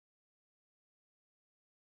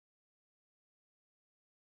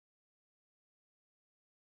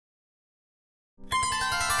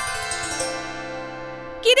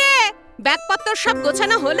ব্যাগপত্র সব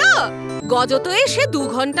গোছানো হলো? গজ তো এসে 2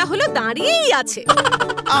 ঘন্টা হলো দাঁড়িয়েই আছে।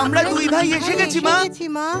 আমরা 2 ভাই এসে গেছি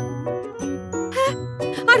মা।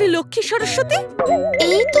 আরে লক্ষ্মী সরস্বতী,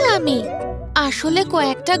 এই তো আমি। আসলে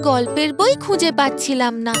কয়েকটা গল্পের বই খুঁজে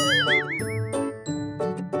পাচ্ছিলাম না।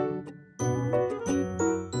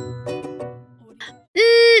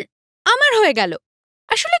 আমার হয়ে গেল।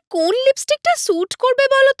 আসলে কোন লিপস্টিকটা স্যুট করবে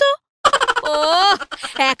বলো তো? ও,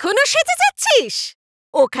 এখনো সেজে যাচ্ছিস?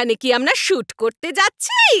 ওখানে কি আমরা শুট করতে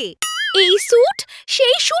যাচ্ছি? এই স্যুট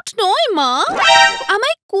সেই স্যুট নয় মা।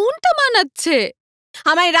 আমায় কোনটা মানাচ্ছে?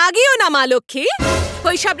 আমায় রাগিও না মা লক্ষ্মী,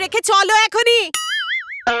 ওইসব রেখে চলো এখনই।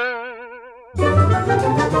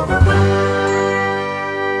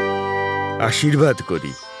 আশীর্বাদ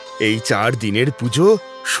করি এই 4 দিনের পুজো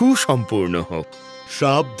সুসম্পূর্ণ হোক।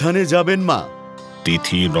 সাবধানে যাবেন মা।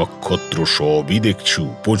 তিথি নক্ষত্র সবই দেখছি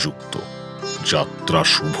উপযুক্ত। যাত্রা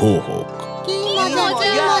শুভ হোক।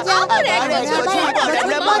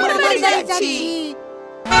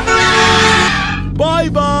 Bye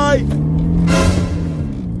bye.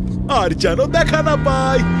 আর যেন দেখা না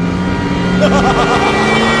পাই।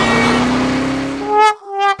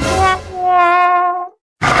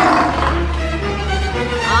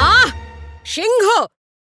 সিংহ,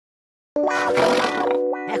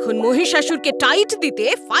 এখন মহিষাসুরকে টাইট দিতে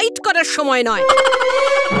ফাইট করার সময় নয়।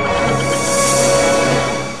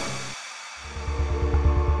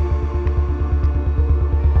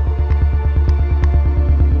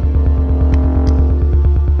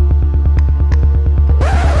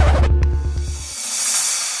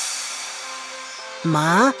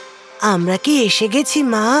 মা, আমরা কি এসে গেছি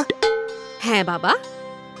মা? হ্যাঁ বাবা,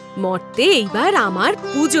 মর্তে এইবার আমার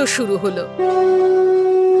পুজো শুরু হলো।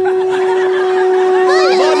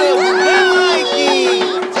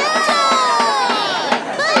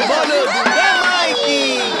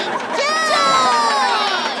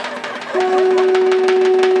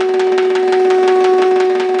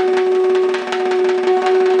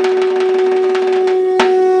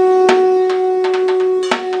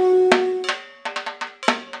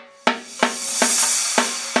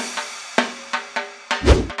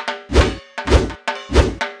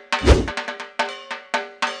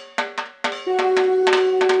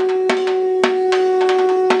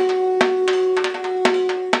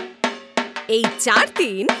 এই 4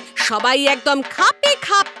 দিন সবাই একদম খাপে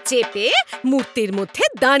খাপ চেপে মূর্তির মধ্যে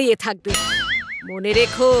দাঁড়িয়ে থাকবে। মনে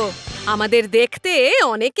রেখো, আমাদের দেখতে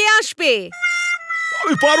অনেকে আসবে।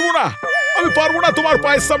 আমি পারবো না তোমার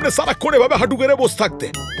পায়ের সামনে সারাক্ষণ এভাবে হাঁটু গেড়ে বসে থাকতে।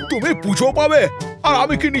 তুমি পুজো পাবে আর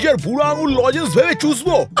আমি কি নিজের বুড়ো আঙুল লজেন্স ভেবে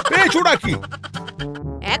চুষবো? পেয়েছো নাকি?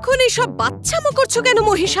 এখন এইসব বাচ্চামো করছো কেন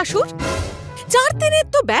মহিষাসুর? 4 দিনের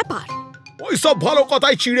তো ব্যাপার। ওই সব ভালো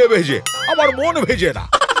কথাই চিড়ে ভেজে আমার মন ভেজে না।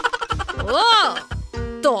 ও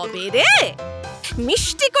তবে রে,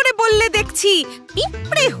 মিষ্টি করে বললে দেখছি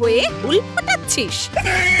পিঁপড়ে হয়ে হুল ফোটাচ্ছিস।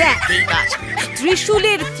 দেখ এইবার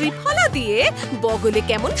ত্রিশূলের ত্রিফলা দিয়ে বগলে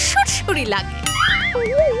কেমন সুরসুরি লাগে।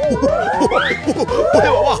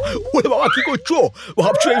 ওরে বাবা, কি করছো?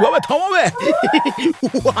 ভাবছো এইভাবে থামাবে?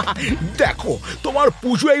 দেখো তোমার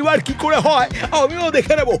পুজো এইবার কি করে হয় আমিও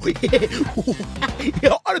দেখে নেবো।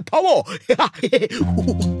 আরে থামো।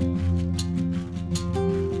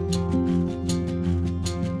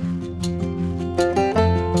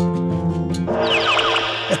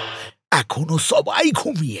 এখনো সবাই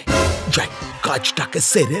ঘুমিয়ে, যাই কাজটাকে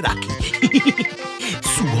সেরে রাখি।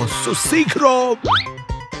 শুভস্য শীঘ্র।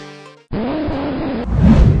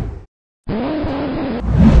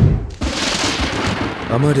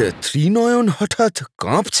 আমার ত্রিনয়ন হঠাৎ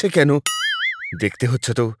কাঁপছে কেন? দেখতে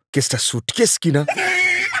হচ্ছে তো কেসটা সুটকেস কিনা।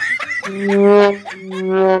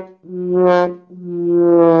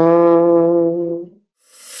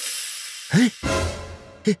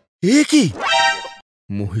 এ কি?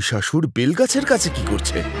 মহিষাসুর বেলগাছের কাছে কি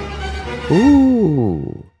করছে? ও,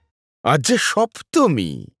 আজ যে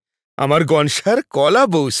সপ্তমী, আমার গনসার কলা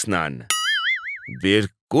বউ স্নান। বের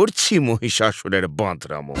করছি মহিষাসুরের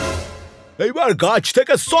বাঁধরামো। এইবার গাছ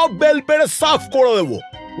থেকে সব বেল পেড়ে সাফ করে দেবো,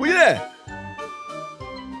 বুঝলে?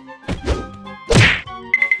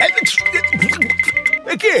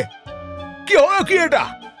 কি হলো কি এটা?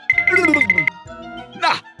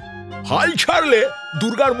 না, হাল ছাড়লে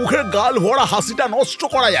দুর্গার মুখের গাল ভরা হাসিটা নষ্ট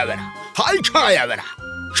করা যাবে না। হাল ছাড়া যাবে না।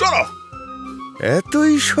 চলো।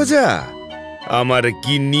 এতই সোজা আমার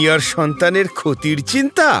গিন্নি আর সন্তানের ক্ষতির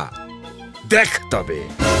চিন্তা? দেখ তবে।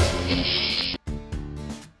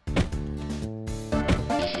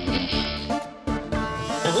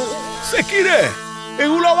 সে কি রে,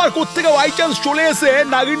 এগুলো আবার কোত্থেকে বাই চান্স চলে এসে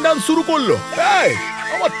নাগিন ডান্স শুরু করলো? এই,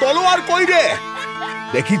 আমার তলোয়ার কই রে?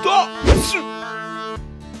 দেখি তো।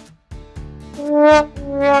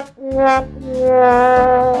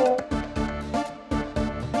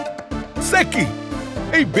 সে কি,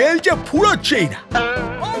 এই বেল যে ফুরোচ্ছেই না,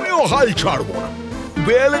 আমিও হাল ছাড়বো না।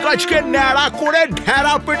 বেল গাছকে ন্যাড়া করে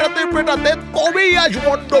ঢেরা পেটাতে পেটাতে তবেই আজ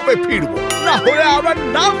মণ্ডপে ফিরবো, না হলে আমার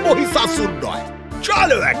নাম মহিষাসুর নয়।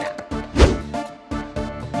 চলো এটা।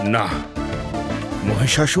 না,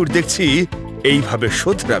 মহিষাসুর দেখছি এইভাবে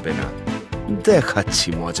শোধরাবে না। দেখাচ্ছি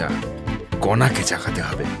মজা, কণাকে জাগাতে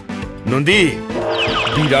হবে। নন্দী,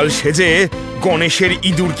 বিড়াল সেজে গণেশের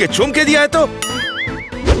ইঁদুরকে চমকে দিয়ে তো।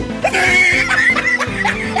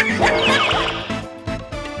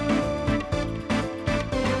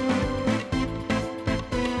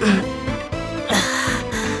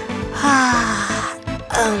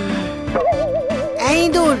 এই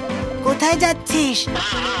ইঁদুর, কোথায় যাচ্ছিস?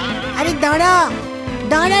 আরে দাঁড়া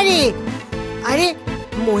দাঁড়া রে। আরে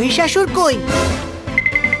মহিষাসুর কই?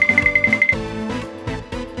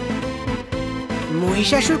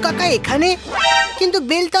 মহিষাসুর কাকা এখানে, কিন্তু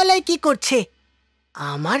বেলতলায় কি করছে?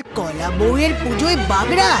 আমার কলা বউয়ের পুজোয়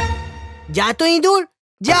বাগড়া। যা তো ইঁদুর,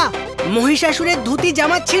 যা মহিষাসুরের ধুতি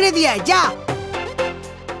জামা ছিঁড়ে দিয়ে যা।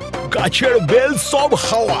 গাছের বেল সব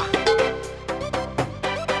হাওয়া,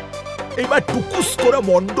 এবার টুকুস করে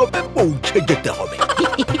মণ্ডপে পৌঁছে যেতে হবে।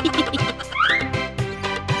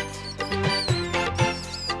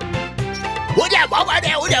 ওরে বাবা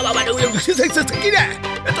রে, ওরে বাবা রে, কি রে,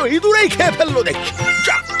 এ তো ইঁদুরেই খেয়ে ফেললো দেখছি।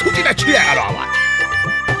 যা, ধুতিটা ছিঁড়ে গেল আমার।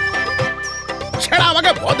 ছেড়া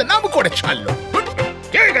আমাকে বদনাম করে ছাড়লো।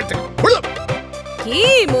 কি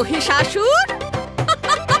মহিষাসুর,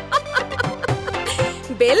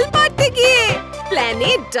 বেল পাড়তে গিয়ে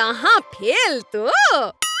প্ল্যানে ডাহা ফেল তো।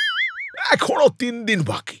 এখনো 3 দিন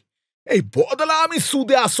বাকি, এই বদলা আমি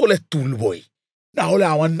সুদে আসলে তুলবই, না হলে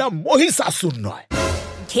আমার নাম মহিষাসুর নয়।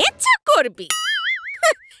 ঘেঁচু করবি,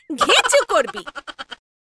 ঘেঁচু করবি।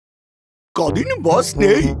 কদিন বস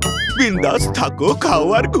নেই, বিন্দাস থাকো, খাও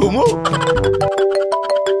আর ঘুমো।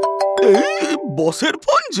 এই বসের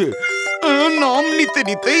ফোন যে, নাম নিতে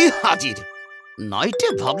নিতেই হাজির। নাইটে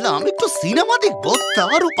ভাবলাম একটু সিনেমা দেখবো,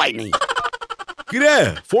 তার উপায় নেই। কিরে,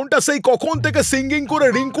 ফোনটা সেই কখন থেকে সিঙ্গিং করে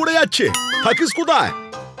রিং করে যাচ্ছে, থাকিস কোথায়?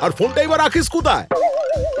 আর ফোনটা এবার রাখিস কোথায়?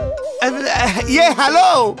 ইয়ে হ্যালো,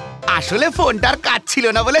 আসলে ফোনটার কাজ ছিল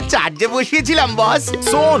না বলে চার্জে বসিয়েছিলাম বস।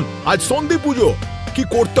 শোন, আজ সন্ধি পুজো, কি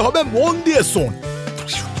করতে হবে মন দিয়ে শোন।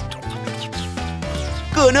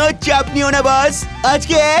 কোনো চাপ নিও না বস,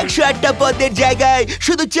 আজকে 108টা পদ্মের জায়গায়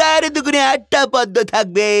শুধু 4 দুগুণে 8টা পদ্ম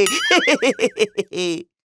থাকবে।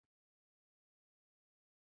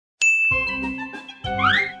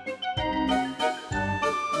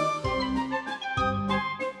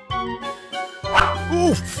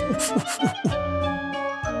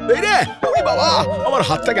 বাবা, আমার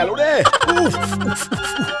হাতটা গেল রে।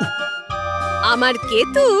 আমার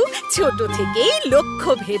কেতু ছোট থেকেই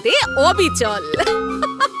লক্ষ্য ভেদে অবিচল।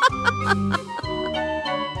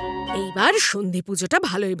 এইবার সন্ধি পুজোটা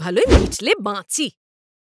ভালোই ভালোই মিটলে বাঁচি।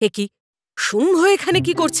 একি শুম্ভ এখানে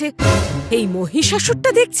কি করছে? এই মহিষাসুরটা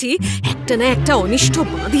দেখছি একটা না একটা অনিষ্ট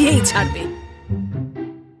বাঁধিয়েই ছাড়বে।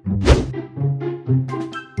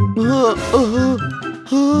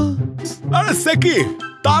 আরে সে কি,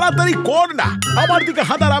 তাড়াতাড়ি কর না, আমার দিকে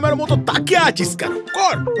হাদারামের মতো তাকিয়ে আছিস কেন?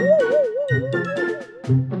 কর।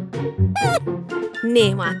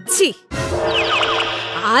 নেমাচ্ছি,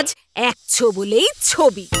 আজ এক ছবলেই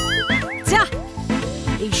ছবি। যা,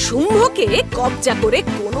 এই শুম্ভকে কবজা করে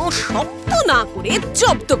কোনো শব্দ না করে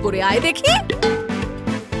জব্দ করে আয় দেখি।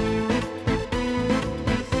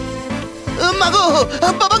 মাগো,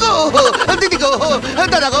 বাবা গো, দিদি গো,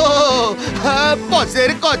 দাদা গো,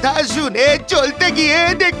 বসের কথা শুনে চলতে গিয়ে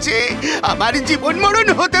দেখছি আমার জীবন মরণ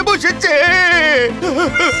হতে বসেছে।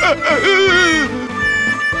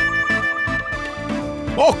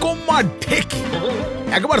 অকম্মা ঢেকি,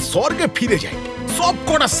 একবার স্বর্গে ফিরে যায়, সব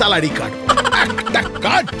কটা স্যালারি কাট, একটা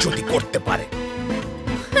কাজ যদি করতে পারে।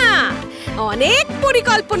 হ্যাঁ, অনেক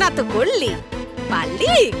পরিকল্পনা তো করলি,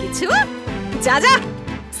 পারলি কিছু? যা যা,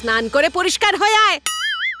 স্নান করে পরিষ্কার হয়ে আয়।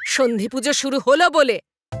 সন্ধি পুজো শুরু হলো বলে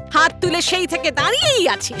হাত তুলে সেই থেকে দাঁড়িয়েই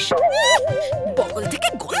আছিস, বগল থেকে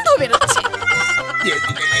গন্ধ বেরোচ্ছে।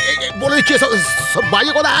 বলেছি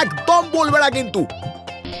বাজে কথা একদম বলবে না, কিন্তু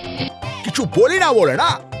কিছু বলি না বলে না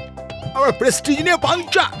আমার প্রেস্টিজ নিয়ে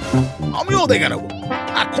পাঞ্চা। আমিও দেখে নেবো,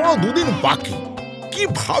 এখনো 2 দিন বাকি।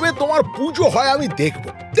 কিভাবে তোমার পুজো হয় আমি দেখবো,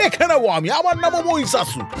 দেখে নেবো আমি। আমার নামও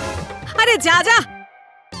মহিষাসুর। আরে যা যা,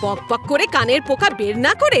 পক পক করে কানের পোকা বের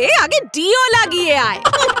না করে আগে ডিও লাগিয়ে আয়।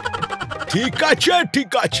 ঠিক আছে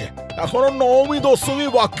ঠিক আছে, এখনো নবমী দশমী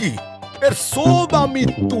বাকি, এর শোধ আমি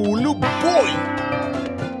তুলবই।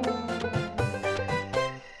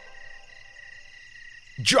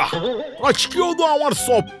 যা, আজকেও তো আমার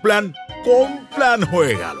সব প্ল্যান কমপ্ল্যান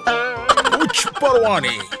হয়ে গেল। কুছ পরোয়া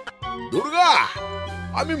নেই। দুর্গা,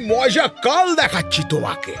 আমি মজা কাল দেখাচ্ছি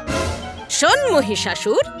তোমাকে। শোন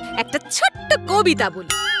মহিষাসুর, একটা ছোট্ট কবিতা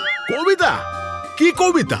বলি। কবিতা? কি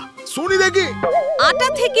কবিতা শুনি দেখি। আটা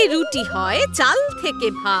থেকে রুটি হয়, চাল থেকে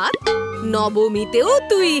ভাত, নবমীতেও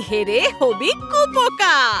তুই হেরে হবি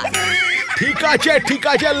কুপোকাত। ঠিক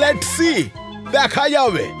আছে, লেটস সি, দেখা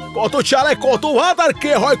যাবে কত চালে কত ভাত আর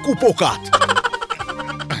কে হয় কুপোকাত।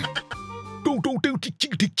 টুং টুং টুং টিক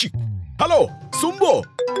চিক টিক চিক। হ্যালো, শুনবো?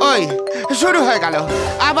 ওই শুরু হয়ে গেল,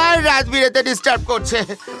 আবার রাত বিরেতে ডিস্টার্ব করছে।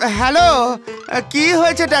 হ্যালো, কি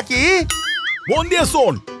হয়েছেটা কি? মন দিয়ে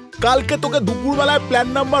শোন, কালকে তোকে দুপুরবেলায় প্ল্যান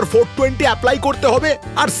নাম্বার 420 অ্যাপ্লাই করতে হবে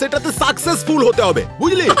আর সেটাতে সাকসেসফুল হতে হবে,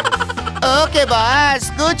 বুঝলি? ওকে বস,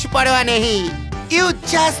 কুছ পরোয়া নেই, ইউ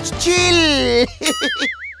জাস্ট চিল।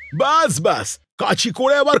 বাস, কাছি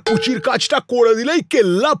করে আবার কুচির কাজটা করে দিলেই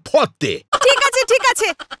কেল্লা ফতে। ঠিক আছে,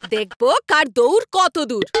 দেখবো কার দৌড় কত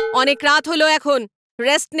দূর। অনেক রাত হলো, এখন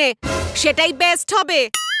রেস্ট নে, সেটাই বেস্ট হবে।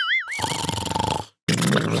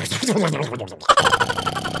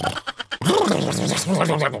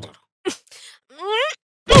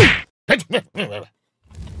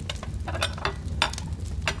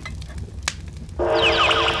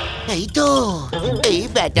 এই তো, এই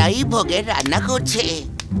বেটাই ভোগের রান্না করছে।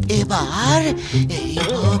 এবার এই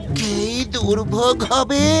ভোগকেই দুর্ভোগ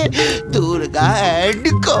হবে দুর্গা অ্যান্ড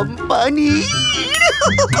কোম্পানি।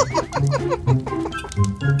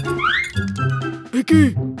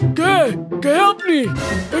 কে আপনি?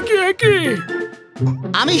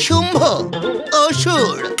 আমি শুম্ভ,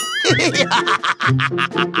 অসুর।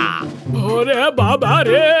 ওরে বাবা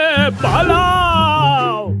রে,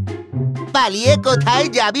 পালাও! পালিয়ে কোথায়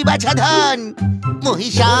যাবি বাছাধন?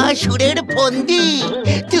 মহিষাসুরের ফন্দি,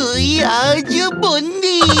 তুই আজ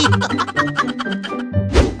বন্দি।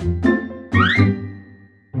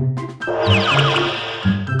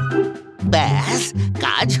 ব্যাস,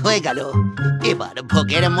 কাজ হয়ে গেল। এবার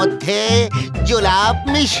ভোগের মধ্যে জোলাপ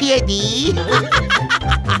মিশিয়ে দি।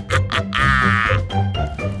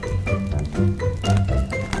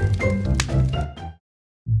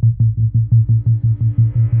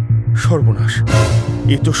 সর্বনাশ,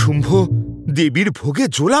 এ তো শুম্ভ দেবীর ভোগে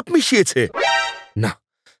জোলাপ মিশিয়েছে। না,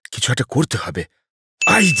 কিছু একটা করতে হবে।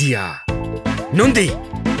 Idea! Nandi,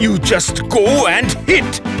 you just go and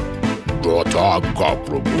hit. যথাজ্ঞা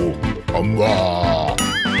প্রভু।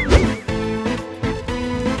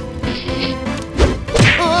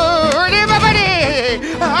 ওরে বাবা রে!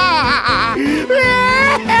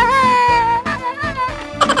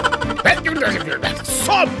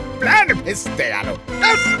 সব প্ল্যান ভেস্তে গেল।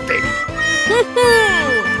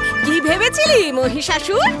 কি ভেবেছিলি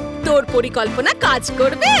মহিষাসুর, তোর পরিকল্পনা কাজ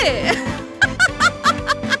করবে?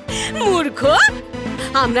 মূর্খ,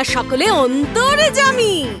 আমরা সকলে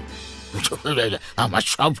অন্তর্যামী। আমার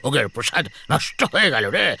সব ভোগের প্রসাদ নষ্ট হয়ে গেল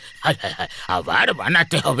রে। আবার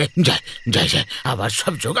বানাতে হবে। যাই, আবার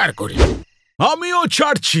সব জোগাড় করি। আমিও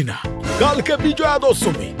ছাড়ছি না। কালকে বিজয়া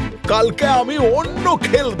দশমী, কালকে আমি অন্য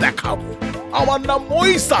খেল দেখাবো। আমার নাম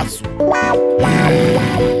মহিষাসুর।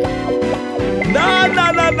 না,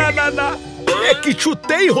 এ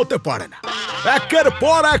কিছুতেই হতে পারে না। একের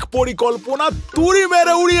পর এক পরিকল্পনা তুড়ি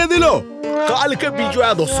মেরে উড়িয়ে দিল। কালকে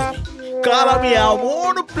বিজয়া দশমী, কাল আমি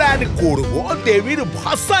এমন প্ল্যান করব দেবীর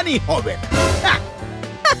ভাসানি হবে।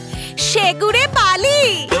 সেগুড়ে পালি,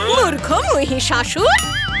 মূর্খ মহিষাসুর।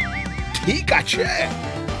 ঠিক আছে,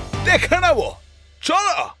 দেখে নেব,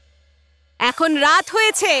 চলো। এখন রাত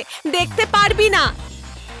হয়েছে, দেখতে পারবি না।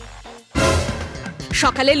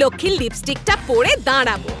 সকালে লক্ষ্মীর লিপস্টিকটা পরে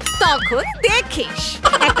দাঁড়াবো, তখন দেখিস।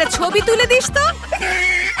 একটা ছবি তুলে দিস তো।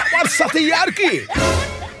 আমার সাথে ইয়ার কি?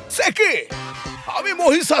 সেকে আমি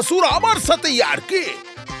মহিষাসুর, আমার সাথে ইয়ার কি?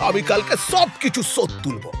 আমি কালকে সবকিছু শোধ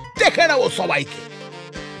তুলবো, দেখে নেবো সবাইকে।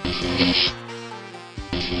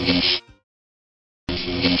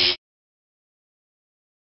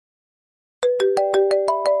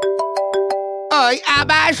 ওই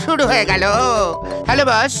আবার শুরু হয়ে গেল। হ্যালো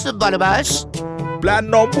বস, বলো বস। প্ল্যান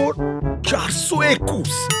নম্বর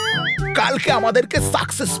 421। কালকে আমাদেরকে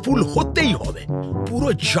সাকসেসফুল হতেই হবে। পুরো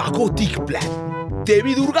জাগতিক প্ল্যান।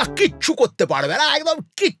 দেবী দুর্গা কিচ্ছু করতে পারবে না, একদম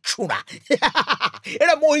কিচ্ছু না।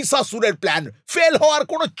 এটা মহিষাসুরের প্ল্যান, ফেল হওয়ার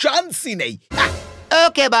কোনো চান্সই নেই।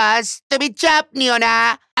 ওকে বস, তুমি চাপ নিও না,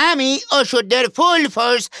 আমি অসুরদের ফুল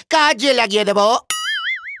ফোর্স কাজে লাগিয়ে দেব।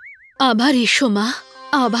 আবার এসো মা,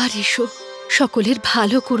 আবার এসো, সকলের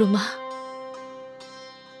ভালো করো মা।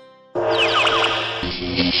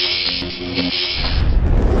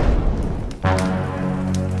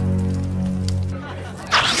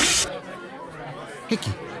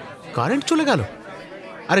 কি কারেন্ট চলে গেল?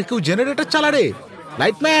 আরে কেউ জেনারেটর চালা রে,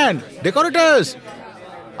 লাইটম্যান, ডেকোরেটরস।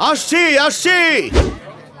 আসছি আসছি।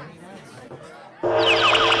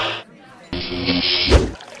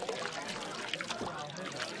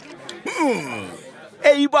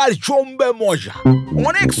 এইবার জমবে মজা,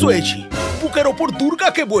 অনেক শুয়েছি, বুকের ওপর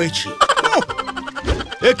দুর্গাকে বয়েছি।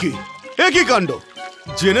 একই কাণ্ড,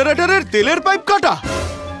 জেনারেটরের তেলের পাইপ কাটা।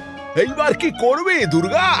 এইবার কি করবে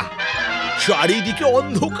দুর্গা? চারিদিকে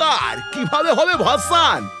অন্ধকার, কিভাবে হবে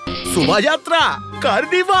ভাসান, শোভাযাত্রা,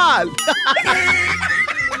 কার্নিভাল?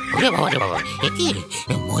 ওরে বাবা রে বাবা, কি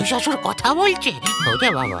মহিষাসুর কথা বলছে? ওরে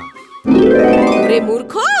বাবা। ওরে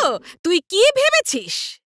মূর্খ, তুই কি ভেবেছিস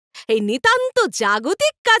এই নিতান্ত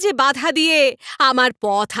জাগতিক কাজে বাধা দিয়ে আমার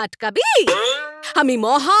পথ আটকাবি? আমি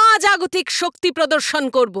মহাজাগতিক শক্তি প্রদর্শন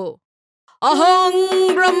করব। অহং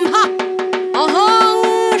ব্রহ্মা, অহং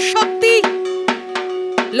শক্তি।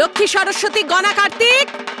 লক্ষ্মী, সরস্বতী, গণা, কার্তিক,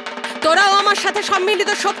 তোরাও আমার সাথে সম্মিলিত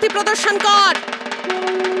শক্তি প্রদর্শন কর।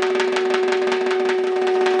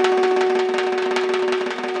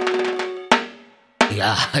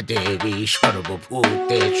 या देवी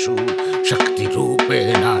सर्वभूतेषु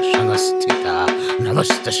शक्तिरूपेण संस्थिता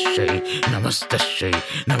नमस्तस्यै नमस्तस्यै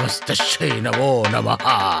नमस्तस्यै नमो नमः।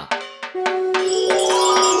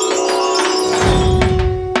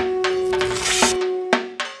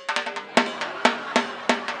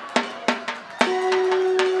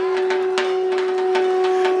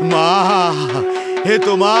 মা, হে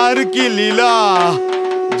তোমার কি লীলা!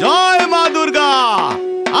 জয় মা দুর্গা!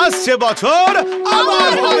 আসছে বছর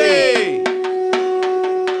আবার হবে।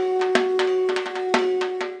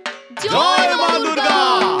 জয় মা দুর্গা!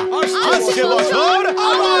 আসছে বছর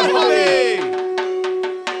আবার হবে।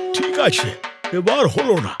 ঠিক আছে, এবার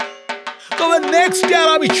হলো না, তবে নেক্সট ইয়ার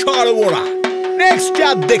আমি ছাড়বো না। নেক্সট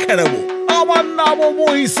ইয়ার দেখে নেবো। আমার নামও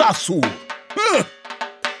মহিষাসুর।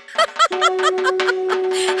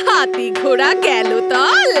 হাতি ঘোড়া গেল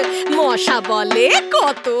তল, মশা বলে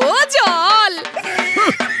কত জল।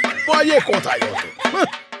 বাজে কোথায়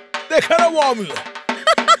দেখে নেবো আমিও।